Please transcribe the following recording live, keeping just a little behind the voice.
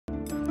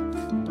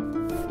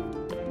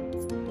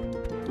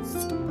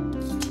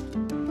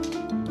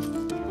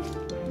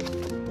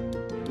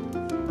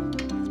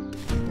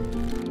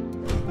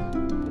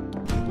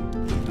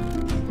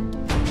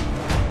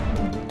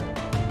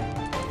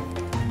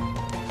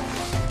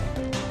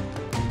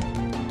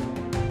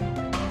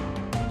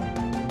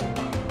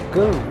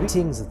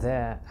Greetings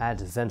there,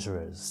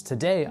 adventurers.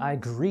 Today I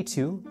greet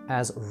you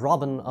as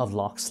Robin of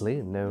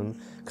Locksley, known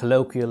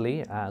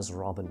colloquially as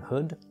Robin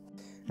Hood.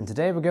 And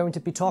today we're going to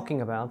be talking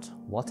about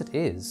what it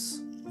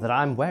is that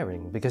I'm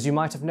wearing, because you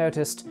might have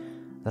noticed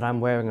that I'm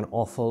wearing an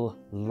awful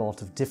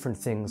lot of different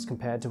things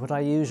compared to what I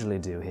usually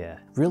do here.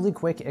 Really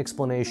quick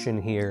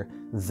explanation here,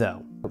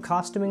 though.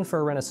 Costuming for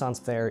a Renaissance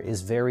fair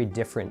is very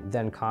different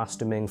than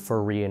costuming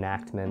for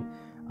reenactment,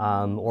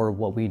 or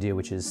what we do,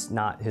 which is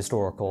not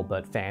historical,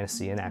 but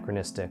fantasy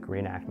anachronistic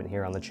reenactment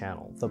here on the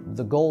channel.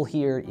 The goal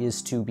here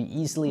is to be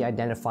easily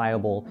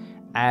identifiable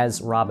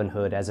as Robin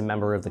Hood, as a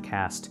member of the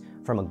cast,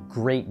 from a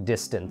great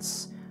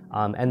distance,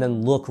 and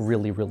then look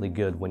really, really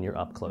good when you're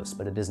up close.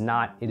 But it is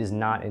not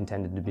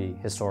intended to be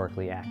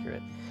historically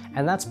accurate.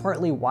 And that's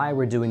partly why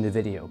we're doing the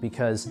video,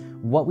 because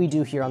what we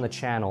do here on the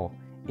channel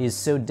is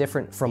so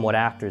different from what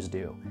actors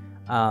do.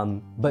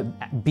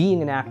 But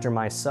being an actor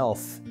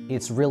myself,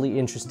 it's really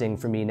interesting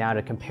for me now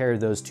to compare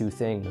those two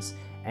things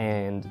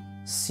and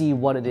see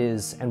what it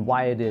is and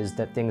why it is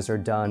that things are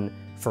done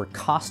for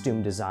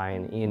costume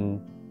design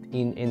in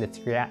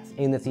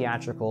the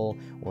theatrical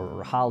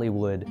or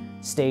Hollywood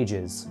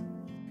stages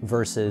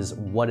versus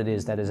what it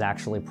is that is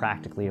actually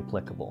practically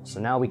applicable. So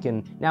now we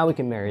can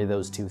marry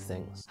those two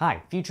things.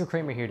 Hi, future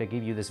Kramer here to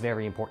give you this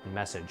very important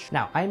message.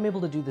 Now, I am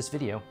able to do this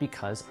video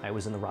because I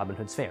was in the Robin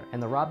Hood's Fair,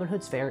 and the Robin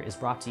Hood's Fair is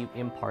brought to you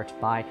in part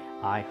by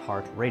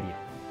iHeartRadio.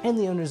 And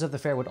the owners of the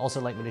fair would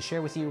also like me to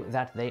share with you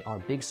that they are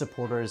big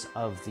supporters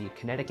of the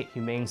Connecticut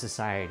Humane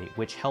Society,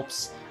 which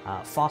helps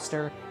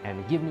foster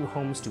and give new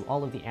homes to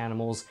all of the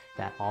animals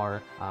that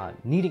are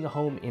needing a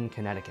home in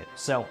Connecticut.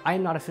 So I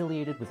am not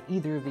affiliated with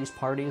either of these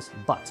parties,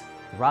 but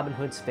the Robin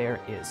Hood's Fair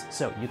is.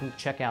 So you can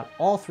check out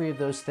all three of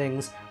those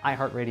things,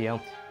 iHeartRadio,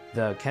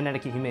 the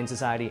Connecticut Humane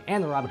Society,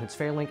 and the Robin Hood's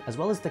Fair link, as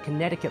well as the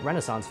Connecticut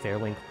Renaissance Fair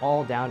link,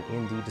 all down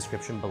in the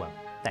description below.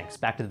 Thanks,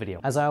 back to the video.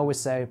 As I always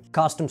say,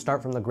 costumes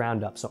start from the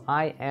ground up, so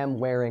I am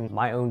wearing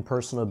my own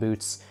personal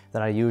boots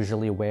that I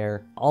usually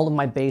wear. All of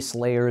my base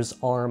layers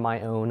are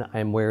my own.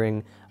 I'm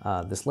wearing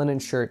this linen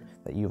shirt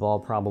that you've all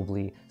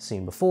probably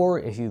seen before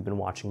if you've been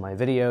watching my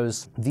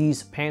videos.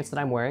 These pants that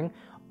I'm wearing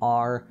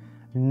are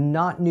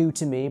not new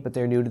to me, but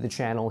they're new to the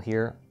channel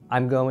here.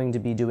 I'm going to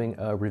be doing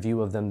a review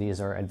of them.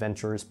 These are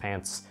Adventurers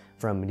pants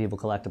from Medieval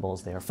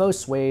Collectibles. They are faux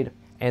suede,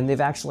 and they've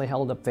actually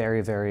held up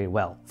very, very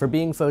well. For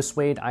being faux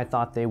suede, I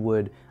thought they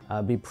would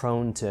be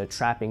prone to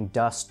trapping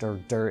dust or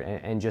dirt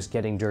and just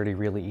getting dirty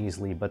really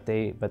easily, but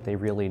they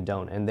really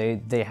don't, and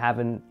they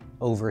haven't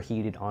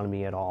overheated on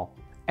me at all.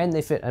 And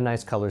they fit a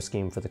nice color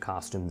scheme for the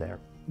costume there.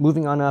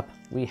 Moving on up,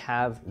 we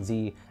have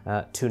the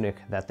tunic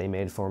that they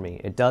made for me.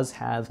 It does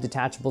have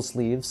detachable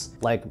sleeves,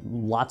 like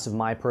lots of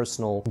my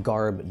personal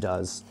garb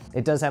does.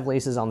 It does have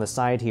laces on the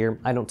side here.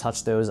 I don't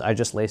touch those, I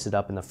just lace it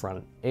up in the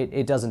front.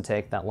 It doesn't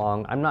take that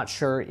long. I'm not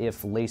sure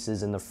if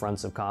laces in the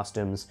fronts of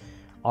costumes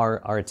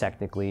are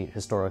technically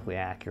historically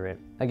accurate.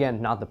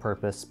 Again, not the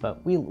purpose,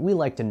 but we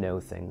like to know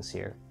things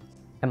here.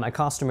 And my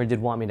costumer did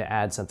want me to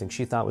add something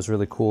she thought was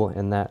really cool,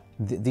 in that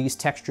these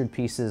textured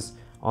pieces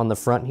on the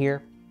front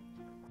here,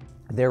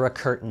 they're a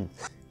curtain.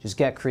 Just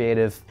get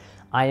creative.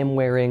 I am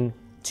wearing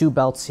two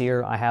belts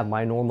here. I have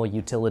my normal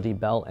utility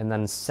belt, and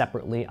then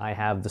separately I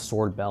have the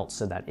sword belt,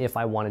 so that if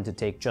I wanted to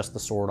take just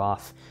the sword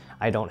off,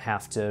 I don't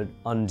have to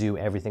undo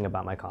everything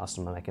about my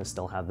costume and I can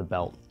still have the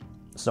belt.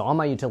 So on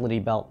my utility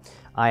belt,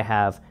 I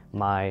have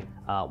my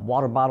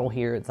water bottle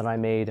here that I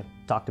made.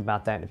 Talked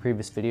about that in a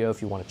previous video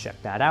if you want to check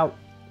that out.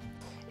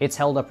 It's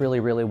held up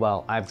really, really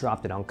well. I've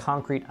dropped it on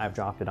concrete, I've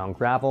dropped it on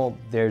gravel.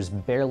 There's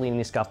barely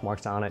any scuff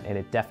marks on it, and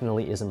it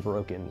definitely isn't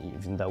broken,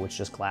 even though it's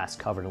just glass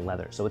covered in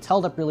leather. So it's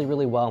held up really,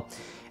 really well.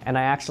 And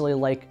I actually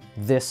like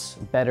this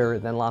better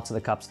than lots of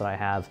the cups that I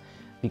have,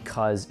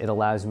 because it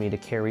allows me to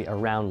carry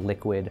around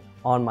liquid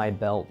on my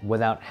belt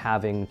without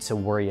having to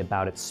worry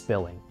about it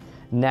spilling.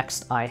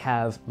 Next, I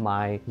have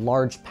my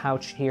large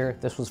pouch here.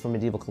 This was from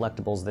Medieval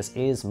Collectibles. This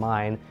is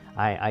mine.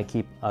 I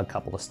keep a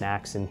couple of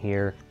snacks in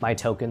here, my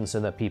tokens, so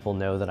that people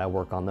know that I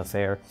work on the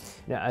fair.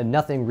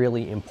 Nothing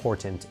really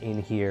important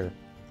in here,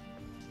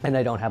 and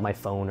I don't have my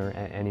phone or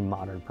any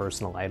modern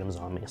personal items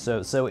on me.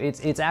 So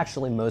it's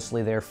actually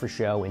mostly there for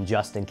show and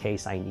just in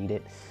case I need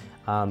it,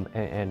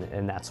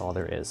 and that's all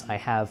there is. I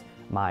have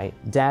my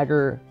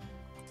dagger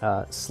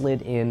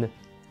slid in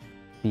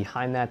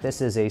behind that.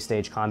 This is a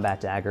stage combat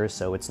dagger,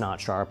 so it's not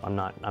sharp. I'm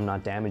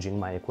not damaging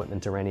my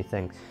equipment or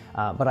anything.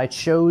 But I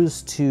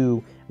chose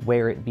to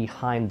wear it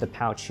behind the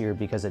pouch here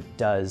because it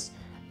does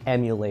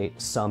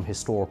emulate some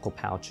historical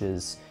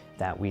pouches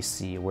that we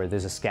see, where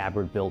there's a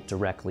scabbard built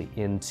directly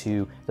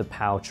into the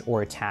pouch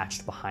or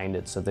attached behind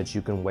it so that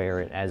you can wear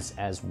it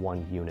as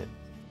one unit.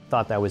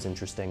 Thought that was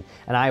interesting.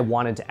 And I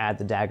wanted to add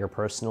the dagger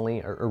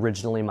personally.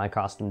 Originally, my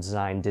costume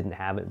design didn't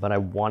have it, but I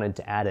wanted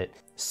to add it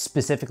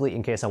specifically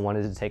in case I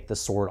wanted to take the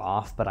sword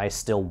off, but I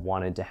still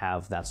wanted to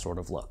have that sort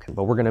of look.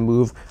 But we're gonna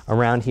move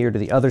around here to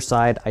the other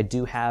side. I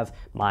do have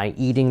my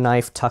eating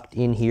knife tucked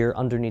in here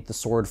underneath the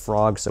sword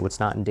frog, so it's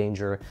not in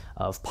danger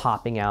of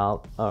popping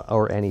out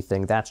or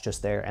anything. That's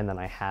just there. And then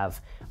I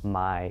have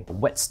my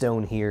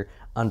whetstone here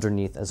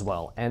underneath as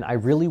well. And I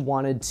really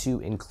wanted to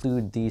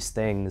include these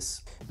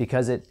things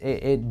because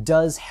it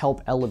does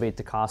help elevate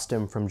the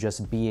costume from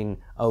just being,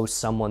 oh,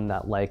 someone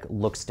that like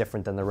looks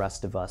different than the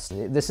rest of us.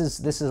 This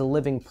is a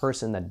living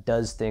person that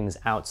does things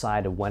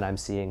outside of when I'm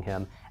seeing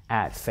him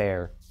at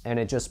fair. And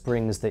it just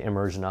brings the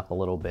immersion up a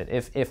little bit.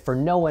 If for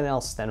no one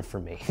else, then for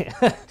me.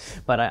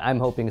 But I'm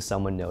hoping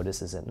someone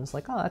notices it and it's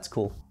like, oh, that's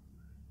cool.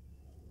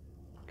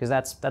 Because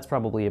that's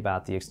probably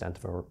about the extent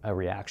of a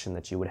reaction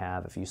that you would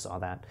have if you saw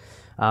that.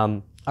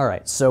 All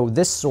right, so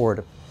this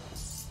sword,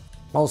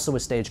 also a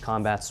stage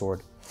combat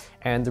sword.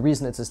 And the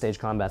reason it's a stage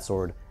combat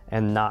sword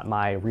and not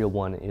my real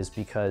one is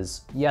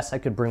because, yes, I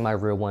could bring my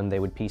real one, they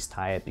would piece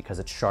tie it because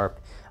it's sharp,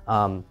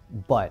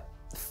 but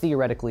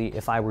theoretically,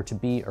 if I were to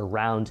be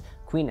around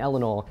Queen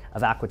Eleanor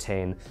of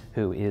Aquitaine,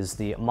 who is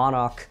the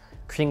monarch,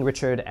 King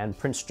Richard and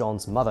Prince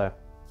John's mother,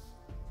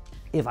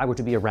 if I were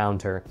to be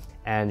around her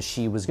and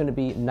she was going to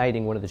be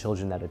knighting one of the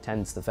children that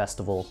attends the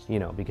festival, you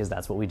know, because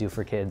that's what we do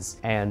for kids,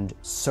 and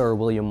Sir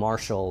William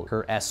Marshall,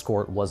 her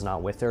escort, was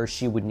not with her,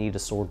 she would need a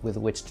sword with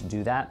which to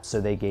do that, so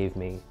they gave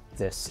me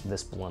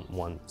this blunt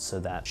one so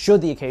that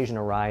should the occasion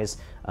arise,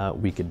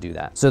 we could do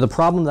that. So the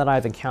problem that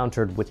I've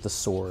encountered with the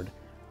sword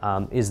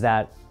is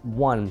that,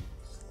 one,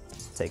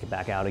 take it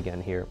back out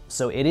again here.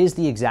 So it is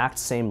the exact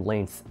same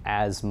length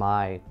as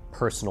my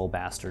personal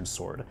bastard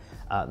sword.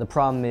 The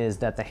problem is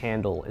that the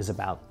handle is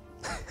about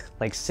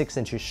like 6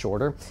 inches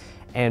shorter.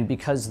 And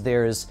because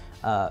there's,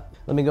 let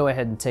me go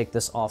ahead and take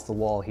this off the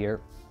wall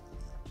here.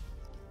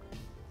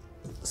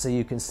 So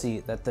you can see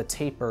that the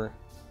taper,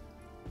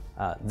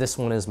 this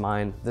one is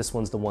mine, this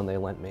one's the one they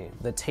lent me.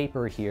 The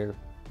taper here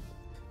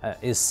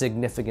is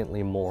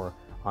significantly more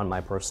on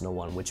my personal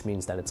one, which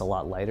means that it's a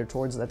lot lighter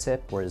towards the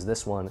tip, whereas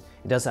this one,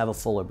 it does have a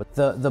fuller, but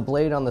the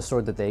blade on the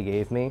sword that they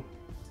gave me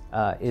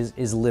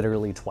is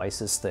literally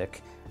twice as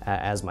thick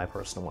as my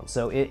personal one.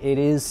 So it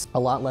is a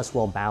lot less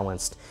well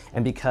balanced,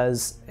 and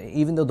because,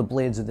 even though the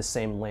blades are the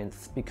same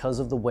length, because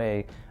of the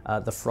way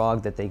the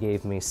frog that they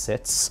gave me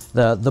sits,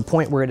 the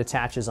point where it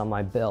attaches on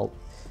my belt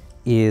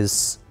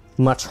is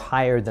much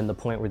higher than the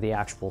point where the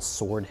actual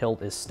sword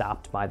hilt is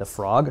stopped by the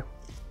frog.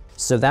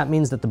 So that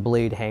means that the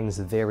blade hangs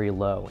very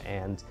low,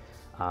 and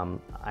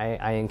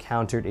I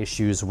encountered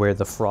issues where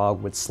the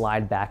frog would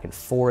slide back and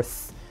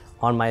forth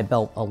on my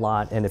belt a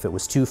lot, and if it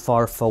was too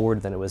far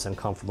forward, then it was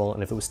uncomfortable,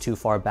 and if it was too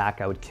far back,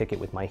 I would kick it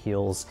with my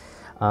heels.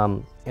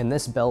 And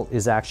this belt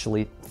is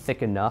actually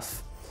thick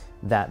enough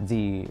that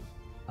the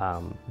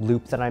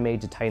loop that I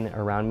made to tighten it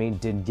around me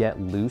did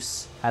get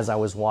loose as I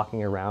was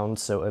walking around,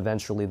 so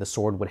eventually the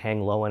sword would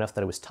hang low enough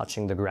that it was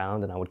touching the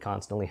ground, and I would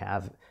constantly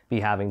be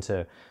having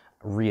to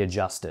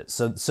readjust it.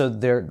 So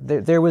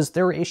there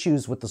were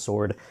issues with the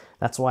sword.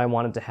 That's why I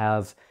wanted to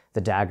have the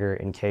dagger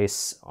in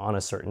case on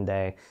a certain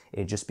day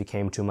it just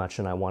became too much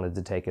and I wanted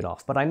to take it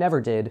off. But I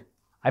never did.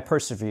 I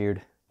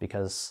persevered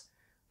because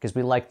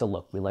we liked the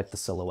look, we liked the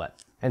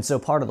silhouette. And so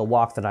part of the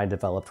walk that I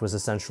developed was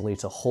essentially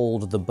to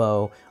hold the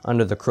bow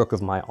under the crook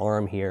of my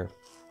arm here,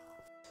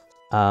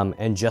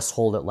 and just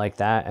hold it like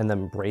that, and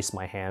then brace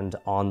my hand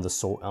on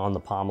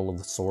the pommel of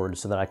the sword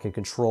so that I could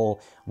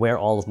control where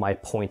all of my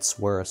points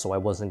were, so I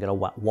wasn't going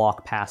to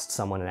walk past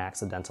someone and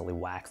accidentally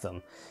whack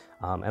them.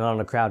 And on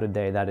a crowded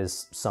day, that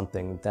is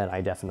something that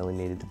I definitely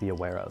needed to be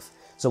aware of.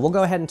 So we'll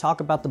go ahead and talk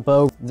about the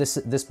bow.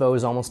 This bow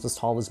is almost as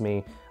tall as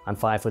me. I'm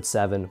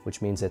 5'7",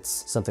 which means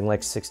it's something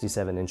like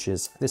 67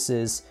 inches. This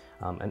is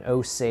an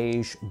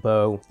Osage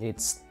bow.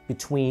 It's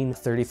between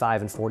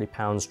 35 and 40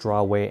 pounds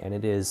draw weight, and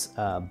it is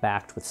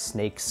backed with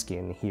snake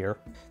skin here.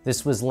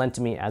 This was lent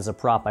to me as a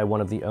prop by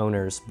one of the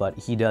owners, but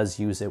he does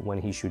use it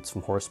when he shoots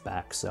from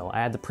horseback, so I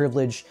had the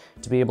privilege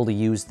to be able to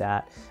use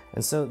that.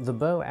 And so the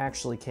bow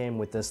actually came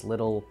with this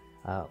little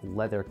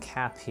leather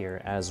cap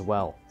here as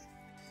well.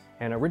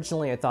 And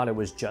originally I thought it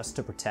was just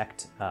to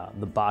protect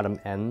the bottom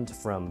end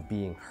from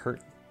being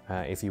hurt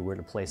if you were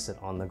to place it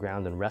on the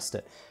ground and rest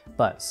it.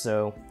 But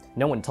so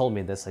no one told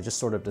me this, I just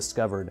sort of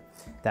discovered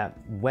that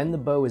when the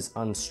bow is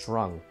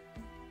unstrung,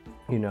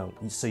 you know,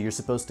 so you're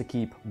supposed to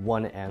keep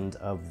one end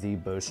of the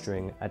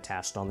bowstring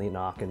attached on the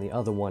nock and the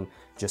other one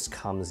just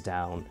comes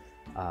down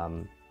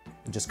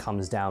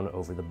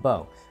over the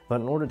bow.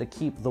 But in order to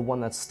keep the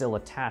one that's still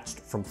attached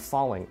from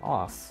falling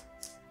off,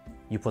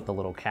 you put the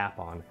little cap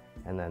on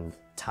and then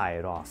tie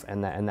it off,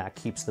 and that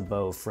keeps the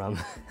bow from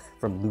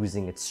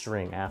losing its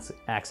string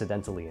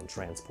accidentally in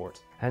transport.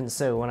 And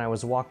so when I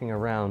was walking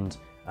around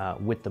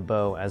with the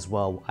bow as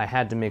well, I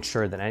had to make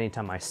sure that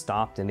anytime I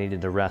stopped and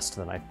needed to rest,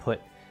 that I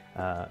put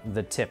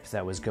the tip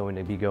that was going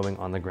to be going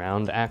on the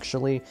ground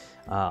actually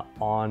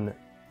on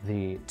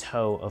the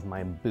toe of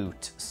my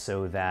boot,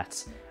 so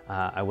that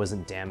I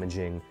wasn't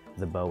damaging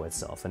the bow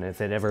itself. And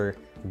if it ever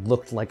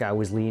looked like I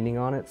was leaning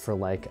on it for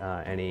like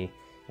any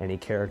any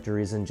character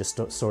reason, just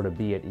to sort of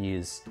be at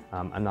ease.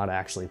 I'm not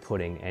actually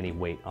putting any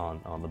weight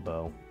on the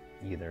bow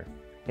either.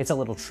 It's a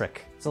little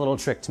trick. It's a little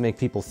trick to make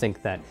people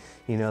think that,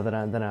 you know,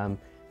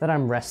 that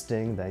I'm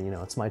resting, that, you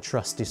know, it's my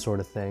trusty sort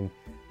of thing,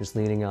 just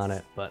leaning on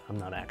it, but I'm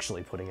not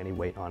actually putting any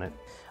weight on it.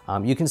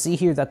 You can see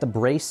here that the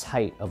brace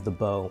height of the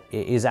bow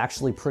is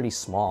actually pretty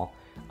small,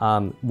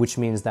 which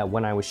means that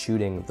when I was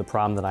shooting, the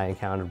problem that I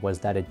encountered was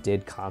that it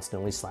did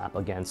constantly slap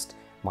against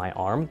my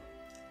arm.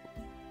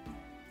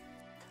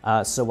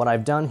 So what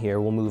I've done here,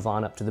 we'll move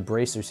on up to the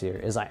bracers here,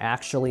 is I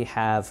actually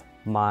have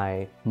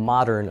my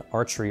modern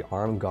archery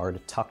arm guard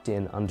tucked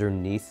in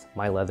underneath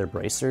my leather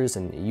bracers,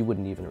 and you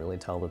wouldn't even really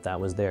tell that that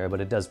was there, but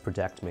it does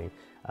protect me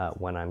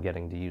when I'm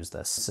getting to use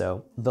this.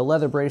 So the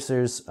leather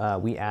bracers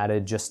we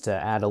added just to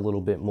add a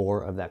little bit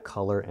more of that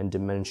color and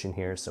dimension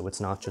here, so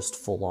it's not just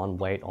full-on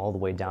white all the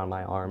way down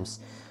my arms.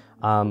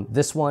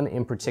 This one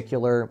in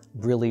particular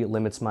really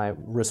limits my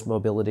wrist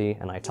mobility,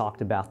 and I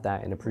talked about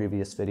that in a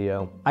previous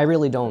video. I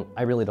really don't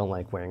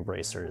like wearing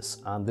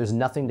bracers. There's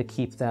nothing to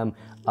keep them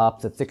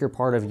up. The thicker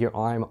part of your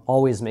arm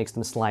always makes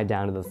them slide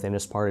down to the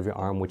thinnest part of your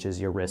arm, which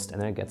is your wrist,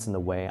 and then it gets in the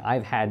way.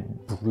 I've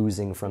had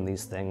bruising from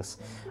these things.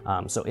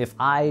 So if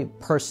I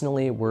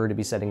personally were to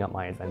be setting up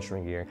my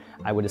adventuring gear,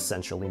 I would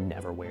essentially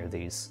never wear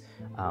these.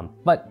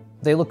 But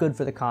they look good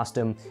for the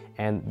costume,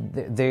 and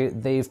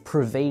they've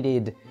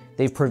pervaded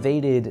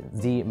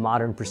the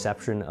modern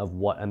perception of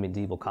what a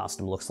medieval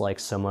costume looks like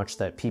so much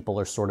that people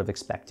are sort of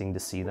expecting to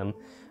see them.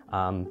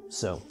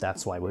 So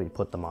that's why we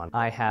put them on.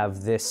 I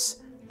have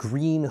this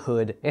green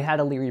hood. It had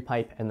a leery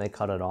pipe and they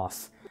cut it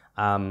off.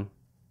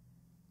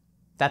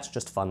 That's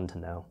just fun to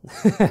know.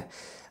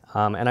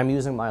 And I'm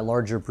using my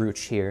larger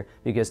brooch here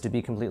because, to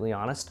be completely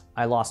honest,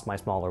 I lost my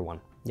smaller one.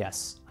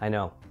 Yes, I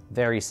know.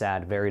 Very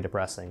sad, very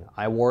depressing.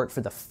 I wore it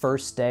for the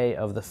first day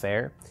of the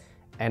fair,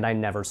 and I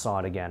never saw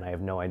it again. I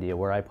have no idea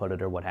where I put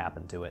it or what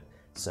happened to it.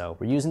 So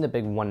we're using the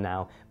big one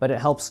now, but it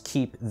helps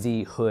keep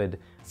the hood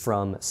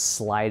from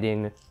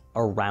sliding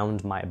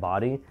around my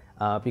body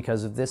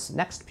because of this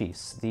next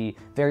piece, the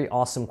very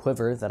awesome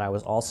quiver that I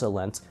was also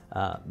lent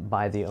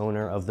by the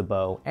owner of the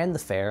bow and the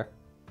fair.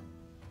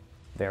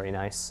 Very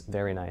nice,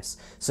 very nice.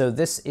 So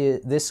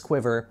this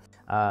quiver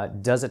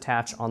does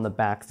attach on the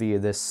back via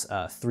this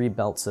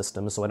 3-belt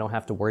system, so I don't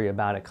have to worry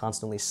about it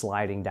constantly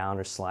sliding down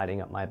or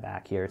sliding up my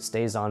back here. It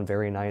stays on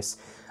very nice.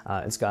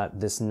 It's got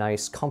this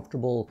nice,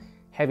 comfortable,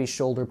 heavy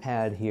shoulder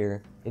pad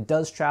here. It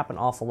does trap an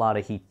awful lot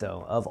of heat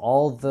though. Of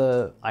all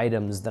the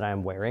items that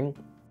I'm wearing,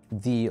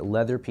 the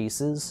leather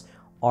pieces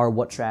are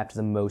what trapped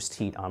the most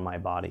heat on my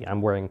body.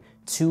 I'm wearing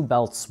 2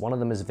 belts. One of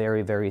them is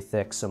very, very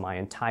thick, so my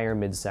entire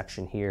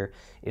midsection here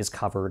is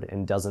covered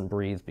and doesn't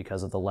breathe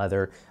because of the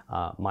leather.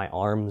 My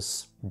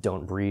arms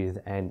don't breathe,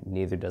 and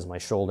neither does my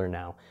shoulder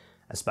now,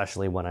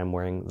 especially when I'm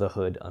wearing the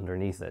hood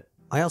underneath it.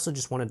 I also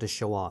just wanted to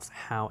show off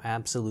how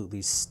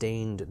absolutely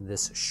stained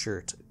this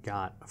shirt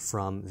got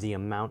from the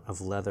amount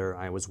of leather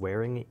I was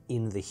wearing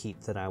in the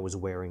heat that I was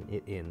wearing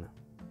it in.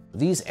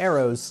 These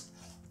arrows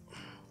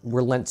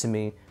were lent to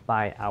me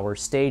by our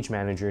stage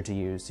manager to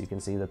use. You can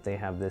see that they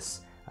have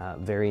this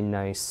very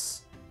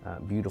nice,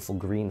 beautiful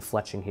green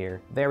fletching here,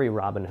 very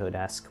Robin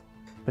Hood-esque.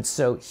 But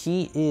so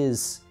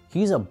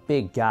he's a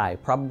big guy,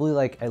 probably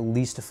like at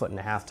least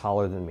 1.5 feet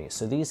taller than me.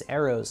 So these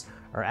arrows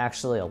are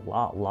actually a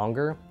lot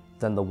longer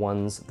than the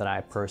ones that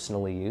I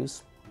personally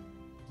use.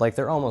 Like,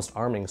 they're almost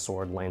arming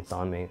sword length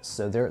on me,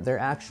 so they're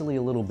actually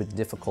a little bit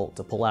difficult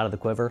to pull out of the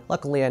quiver.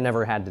 Luckily, I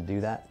never had to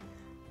do that.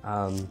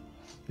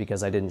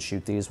 Because I didn't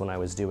shoot these when I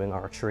was doing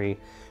archery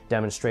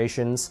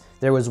demonstrations.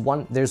 There's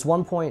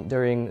one point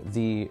during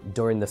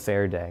the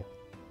fair day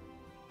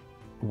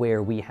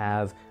where we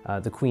have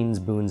the Queen's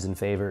boons and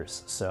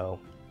favors. So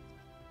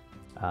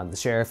the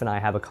sheriff and I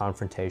have a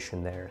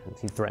confrontation there.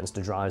 He threatens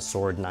to draw his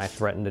sword, and I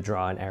threaten to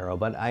draw an arrow,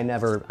 but I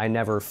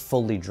never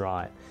fully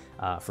draw it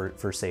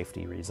for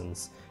safety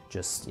reasons.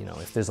 Just, you know,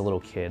 if there's a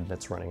little kid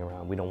that's running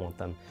around, we don't want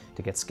them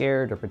to get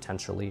scared or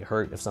potentially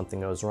hurt if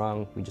something goes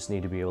wrong. We just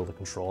need to be able to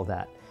control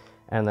that.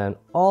 And then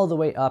all the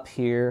way up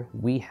here,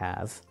 we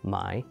have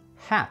my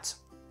hat.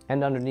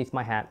 And underneath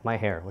my hat, my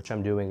hair, which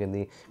I'm doing in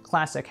the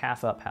classic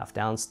half up, half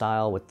down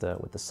style with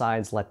the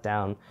sides let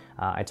down.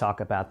 I talk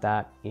about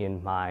that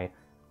in my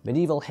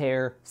medieval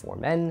hair for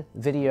men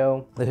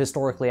video. The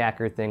historically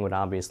accurate thing would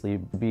obviously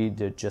be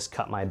to just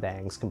cut my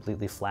bangs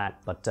completely flat,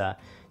 but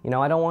you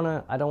know, I don't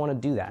want to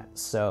do that,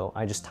 so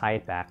I just tie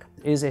it back.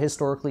 It is a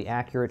historically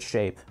accurate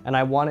shape, and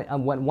I want it.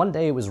 One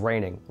day it was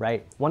raining,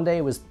 right? One day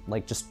it was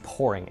like just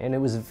pouring, and it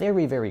was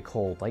very, very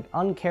cold, like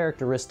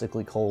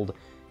uncharacteristically cold,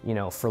 you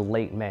know, for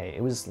late May.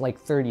 It was like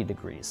 30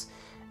 degrees,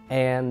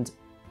 and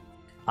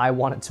I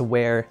wanted to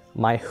wear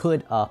my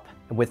hood up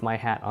with my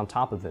hat on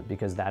top of it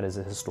because that is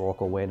a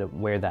historical way to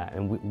wear that,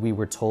 and we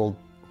were told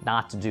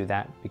not to do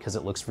that because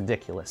it looks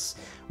ridiculous,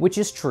 which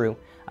is true.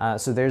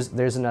 So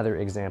there's another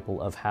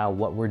example of how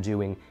what we're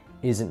doing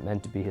isn't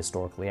meant to be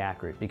historically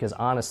accurate, because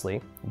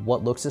honestly,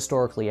 what is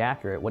historically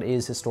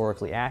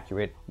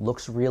accurate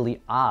looks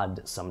really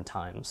odd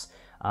sometimes,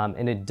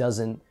 and it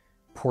doesn't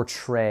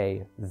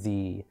portray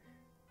the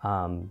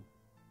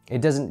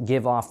It doesn't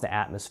give off the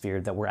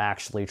atmosphere that we're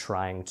actually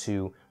trying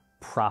to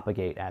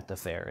propagate at the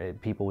fair.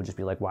 People would just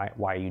be like, why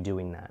are you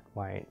doing that?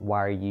 Why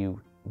are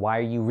you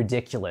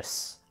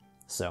ridiculous?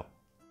 So,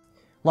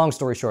 long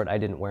story short, I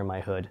didn't wear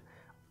my hood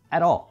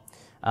at all.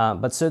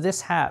 But so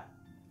this hat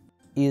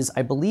is,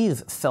 I believe,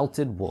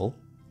 felted wool,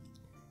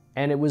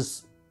 and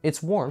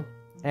it's warm,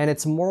 and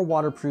it's more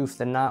waterproof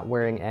than not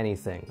wearing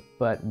anything.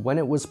 But when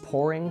it was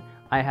pouring,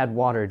 I had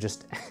water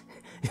just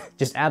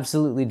just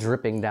absolutely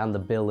dripping down the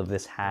bill of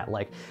this hat.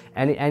 Like,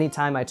 any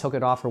time I took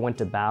it off or went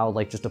to bow,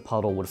 like, just a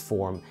puddle would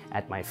form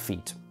at my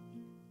feet.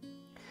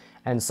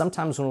 And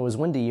sometimes when it was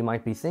windy, you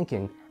might be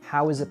thinking,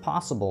 how is it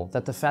possible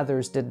that the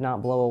feathers did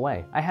not blow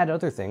away? I had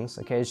other things.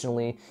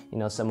 Occasionally, you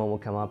know, someone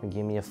would come up and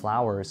give me a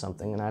flower or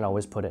something, and I'd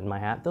always put it in my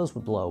hat. Those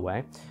would blow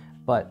away.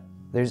 But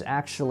there's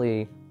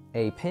actually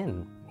a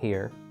pin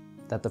here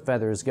that the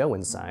feathers go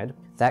inside.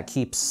 That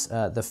keeps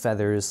the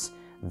feathers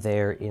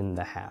there in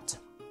the hat.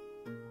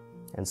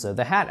 And so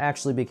the hat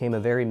actually became a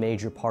very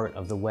major part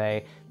of the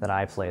way that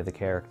I play the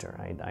character.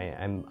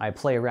 I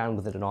play around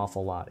with it an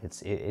awful lot.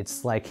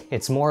 It's like,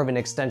 it's more of an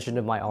extension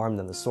of my arm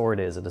than the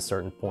sword is at a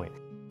certain point.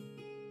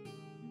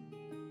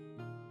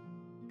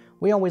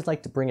 We always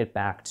like to bring it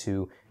back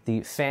to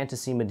the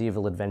fantasy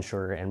medieval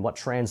adventurer and what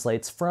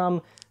translates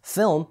from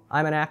film.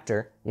 I'm an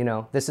actor, you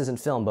know, this isn't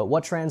film, but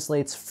what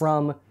translates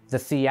from the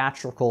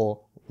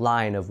theatrical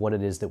line of what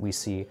it is that we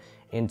see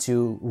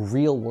into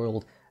real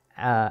world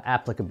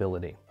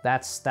applicability.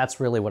 That's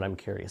really what I'm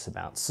curious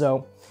about.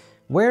 So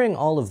wearing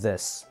all of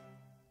this,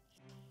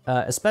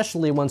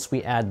 especially once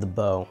we add the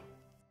bow,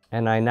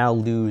 and I now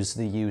lose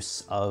the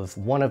use of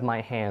one of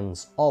my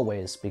hands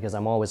always because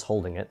I'm always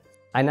holding it.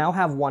 I now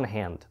have one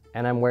hand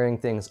and I'm wearing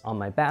things on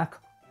my back,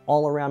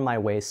 all around my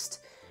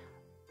waist,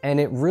 and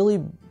it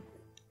really,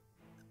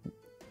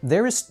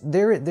 there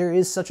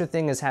is such a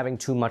thing as having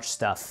too much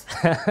stuff.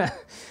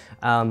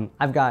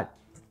 I've got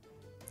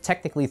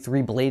technically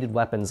 3 bladed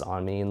weapons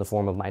on me in the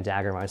form of my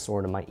dagger, my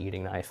sword, and my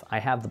eating knife. I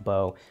have the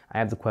bow, I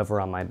have the quiver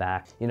on my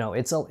back. You know,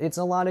 it's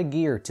a lot of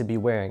gear to be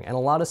wearing, and a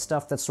lot of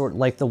stuff that's sort of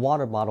like the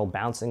water bottle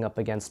bouncing up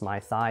against my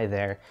thigh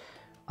there.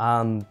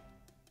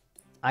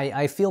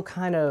 I feel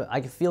kind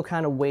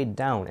of weighed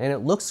down, and it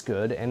looks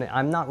good, and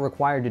I'm not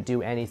required to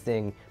do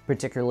anything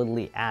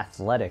particularly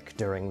athletic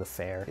during the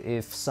fair.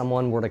 If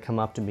someone were to come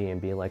up to me and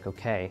be like,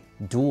 okay,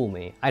 duel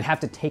me, I'd have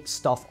to take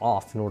stuff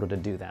off in order to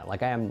do that.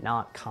 Like, I am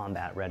not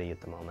combat ready at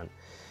the moment,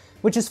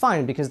 which is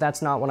fine because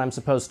that's not what I'm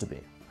supposed to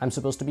be. I'm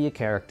supposed to be a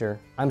character.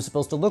 I'm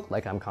supposed to look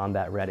like I'm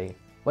combat ready,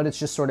 but it's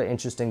just sort of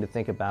interesting to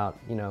think about,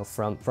 you know,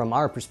 from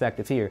our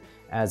perspective here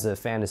as a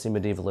fantasy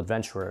medieval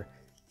adventurer.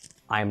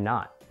 I'm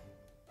not.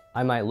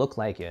 I might look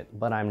like it,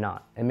 but I'm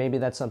not. And maybe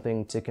that's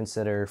something to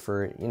consider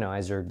for, you know,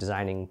 as you're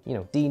designing, you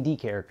know, D&D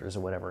characters or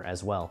whatever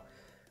as well,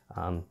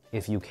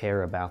 if you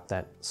care about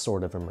that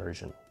sort of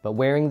immersion. But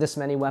wearing this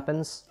many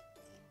weapons,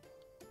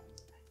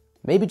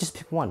 maybe just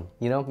pick one,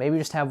 you know, maybe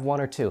just have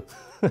 1 or 2.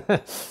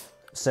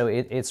 So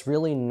it's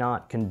really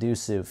not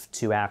conducive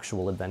to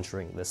actual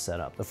adventuring, this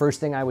setup. The first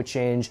thing I would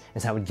change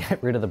is I would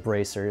get rid of the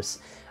bracers,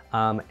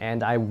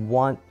 and I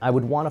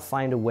would want to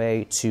find a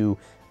way to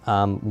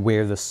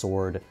wear the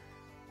sword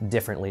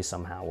differently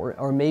somehow,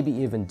 or maybe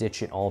even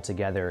ditch it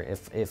altogether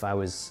if I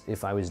was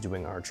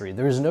doing archery.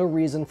 There's no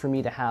reason for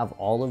me to have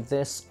all of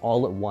this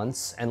all at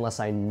once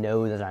unless I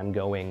know that I'm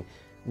going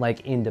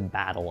like into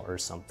battle or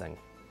something.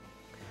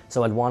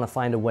 So I'd want to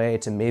find a way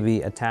to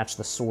maybe attach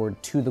the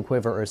sword to the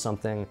quiver or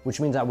something, which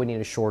means I would need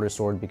a shorter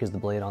sword because the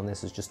blade on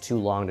this is just too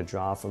long to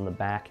draw from the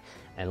back,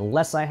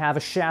 unless I have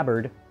a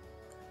scabbard.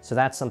 So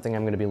that's something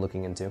I'm going to be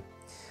looking into.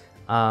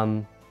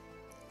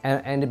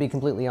 And to be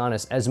completely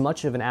honest, as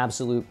much of an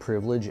absolute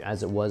privilege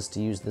as it was to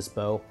use this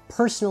bow,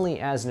 personally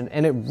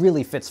and it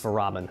really fits for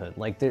Robin Hood.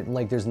 Like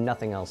there's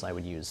nothing else I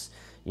would use,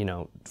 you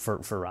know, for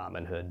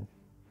Robin Hood.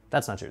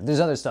 That's not true. There's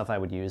other stuff I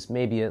would use,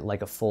 maybe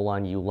like a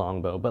full-on yew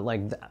longbow, but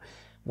like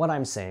what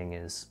I'm saying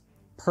is,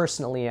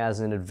 personally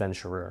as an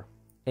adventurer,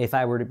 if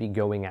I were to be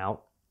going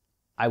out,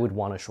 I would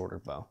want a shorter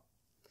bow.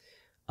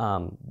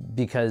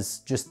 Because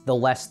just the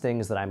less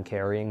things that I'm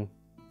carrying,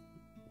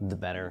 the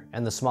better.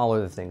 And the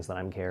smaller the things that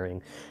I'm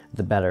carrying,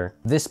 the better.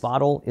 This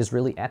bottle is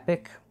really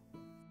epic,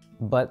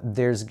 but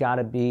there's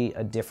gotta be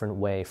a different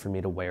way for me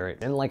to wear it.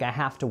 And like, I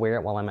have to wear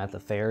it while I'm at the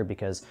fair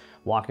because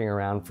walking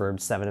around for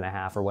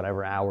 7.5 or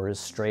whatever hours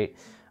straight,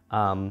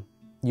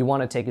 you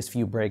wanna take as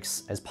few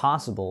breaks as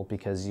possible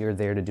because you're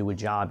there to do a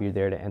job, you're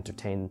there to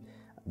entertain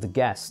the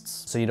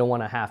guests, so you don't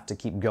want to have to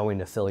keep going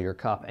to fill your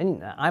cup.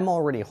 And I'm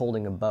already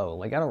holding a bow.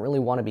 Like, I don't really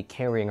want to be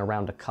carrying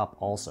around a cup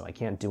also. I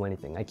can't do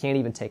anything. I can't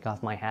even take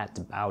off my hat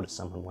to bow to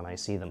someone when I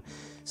see them.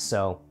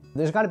 So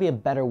there's got to be a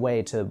better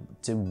way to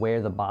wear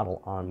the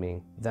bottle on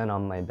me than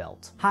on my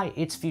belt. Hi,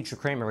 it's future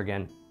Kramer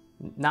again.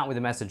 Not with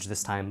a message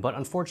this time, but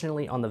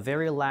unfortunately on the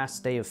very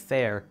last day of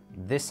fair,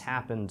 this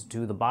happened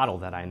to the bottle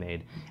that I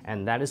made.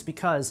 And that is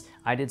because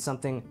I did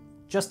something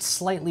just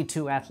slightly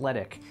too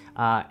athletic,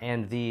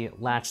 and the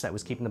latch that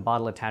was keeping the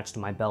bottle attached to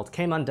my belt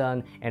came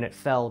undone, and it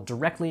fell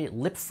directly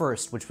lip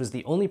first, which was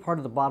the only part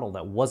of the bottle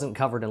that wasn't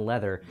covered in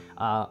leather,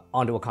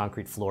 onto a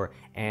concrete floor,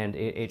 and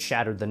it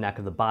shattered the neck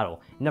of the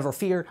bottle. Never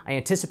fear, I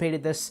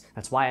anticipated this,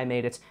 that's why I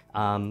made it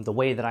the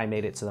way that I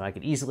made it, so that I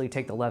could easily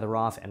take the leather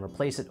off and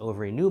replace it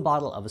over a new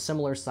bottle of a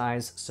similar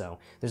size, so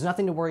there's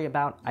nothing to worry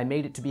about. I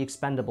made it to be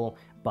expendable,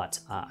 but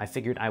I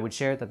figured I would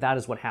share that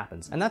is what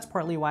happens. And that's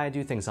partly why I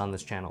do things on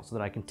this channel, so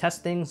that I can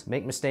test things,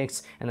 make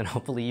mistakes, and then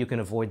hopefully you can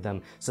avoid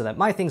them so that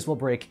my things will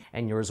break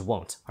and yours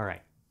won't. All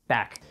right,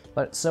 back.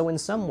 But so in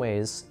some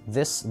ways,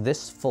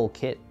 this full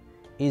kit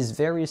is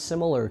very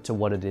similar to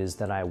what it is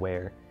that I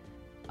wear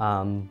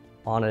on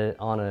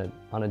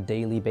a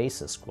daily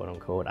basis, quote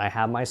unquote. I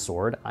have my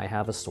sword, I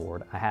have a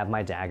sword, I have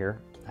my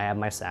dagger, I have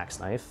my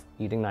sax knife.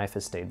 Eating knife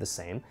has stayed the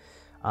same.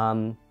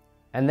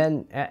 And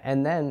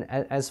then,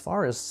 as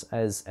far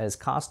as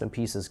costume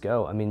pieces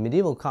go, I mean,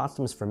 medieval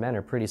costumes for men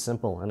are pretty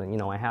simple, and you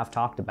know I have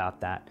talked about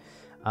that.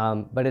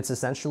 But it's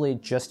essentially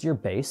just your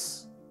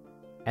base,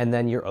 and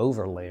then your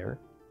overlayer,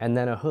 and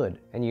then a hood,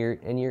 and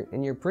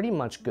you're pretty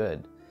much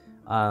good.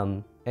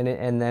 And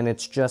then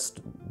it's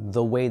just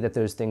the way that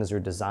those things are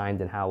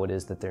designed and how it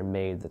is that they're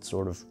made that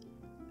sort of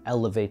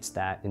elevates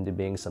that into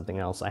being something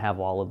else. I have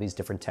all of these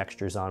different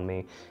textures on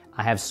me.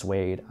 I have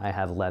suede, I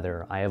have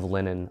leather, I have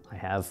linen, I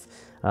have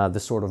the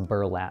sort of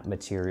burlap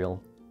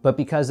material. But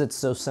because it's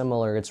so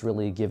similar, it's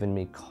really given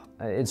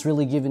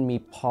me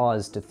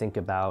pause to think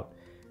about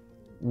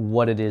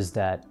what it is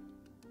that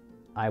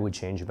I would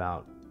change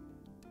about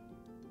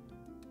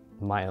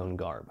my own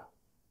garb.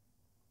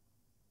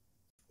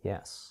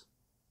 Yes.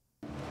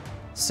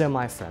 So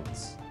my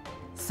friends,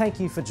 thank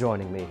you for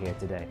joining me here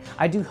today.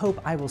 I do hope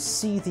I will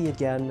see thee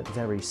again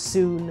very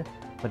soon,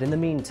 but in the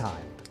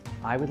meantime,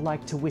 I would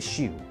like to wish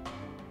you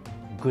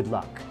good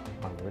luck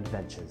on your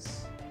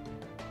adventures.